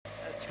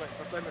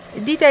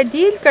Dita e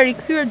diel ka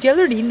rikthyer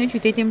gjallërinë në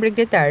qytetin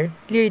bregdetar.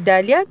 Liri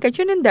dalja ka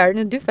qenë ndarë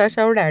në 2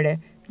 fasha orare.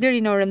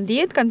 Deri në orën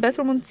 10 kanë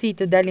pasur mundësi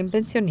të dalin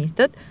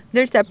pensionistët,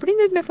 ndërsa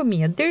prindërit me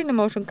fëmijët deri në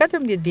moshën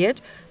 14 vjeç,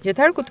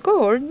 gjatë harkut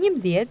kohor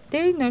 11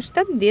 deri në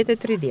 17 e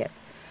 30.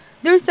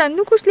 Ndërsa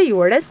nuk është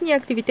lejuar asnjë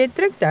aktivitet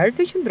tregtar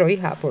të qëndrojë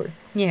i hapur.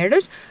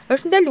 Njëherësh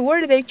është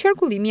ndaluar edhe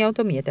qarkullimi i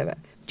automjeteve.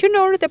 Që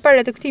në orët e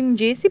para të këtij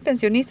mëngjesi,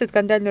 pensionistët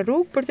kanë dalë në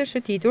rrugë për të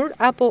shëtitur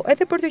apo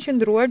edhe për të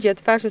qëndruar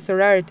gjatë fashës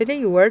orare të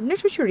lejuar në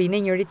shoqërinë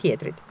e njëri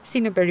tjetrit.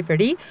 Si në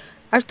periferi,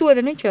 ashtu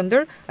edhe në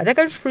qendër, ata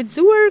kanë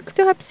shfrytzuar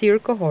këtë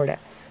hapësirë kohore.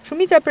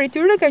 Shumica prej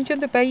tyre kanë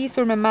qenë të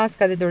pajisur me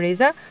maska dhe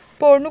doreza,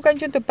 por nuk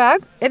kanë qenë të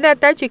pak edhe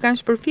ata që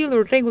kanë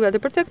shpërfillur rregullat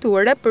e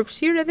përcaktuara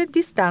përfshirë edhe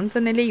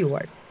distancën e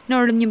lejuar. Në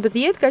orën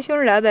 11 ka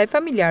qenë radha e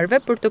familjarëve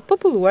për të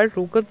populluar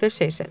rrugët dhe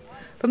sheshet.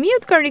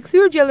 Fëmijët kanë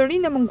rikthyer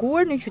gjallërinë e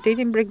munguar në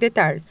qytetin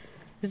bregdetar.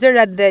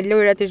 Zërat dhe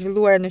lojrat e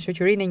zhvilluara në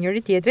shoqërinë e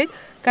njëri tjetrit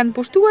kanë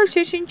pushtuar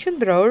sheshin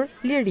qendror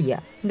Liria.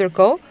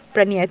 Ndërkohë,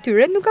 prania e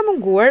tyre nuk ka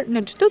munguar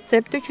në çdo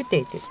cep të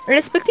qytetit.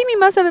 Respektimi i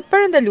masave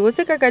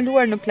parandaluese ka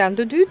kaluar në plan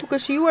të dytë, duke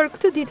shijuar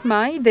këtë ditë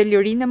maj dhe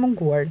lirinë e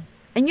munguar.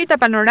 E njëjta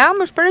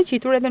panoramë është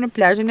paraqitur edhe në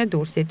plazhin e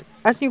Durrësit.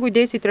 Asnjë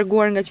kujdesi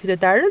treguar nga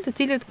qytetarët, të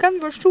cilët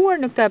kanë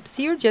vështruar në këtë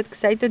hapësirë gjatë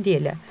kësaj të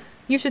diele.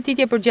 Një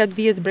shëtitje përgjatë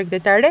vijës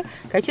bregdetare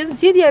ka qenë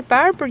zgjedhja e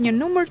parë për një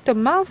numër të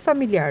madh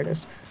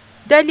familjarësh.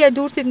 Dalja e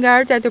Durrësit nga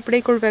arta e të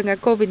prekurve nga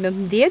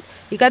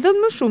Covid-19 i ka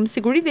dhënë më shumë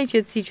siguri dhe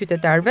qetësi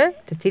qytetarëve,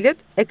 të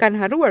cilët e kanë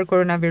harruar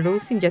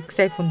koronavirusin gjatë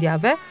kësaj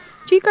fundjave,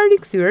 që i ka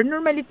rikthyer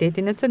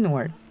normalitetin e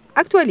cënuar.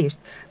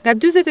 Aktualisht, nga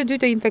 42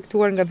 të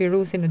infektuar nga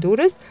virusi në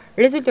Durrës,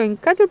 rezultojnë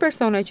 4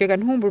 persona që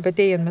kanë humbur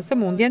betejën me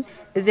sëmundjen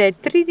dhe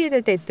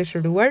 38 të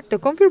shëruar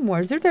të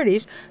konfirmuar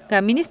zyrtarisht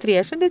nga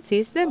Ministria e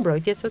Shëndetësisë dhe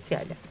Mbrojtjes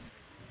Sociale.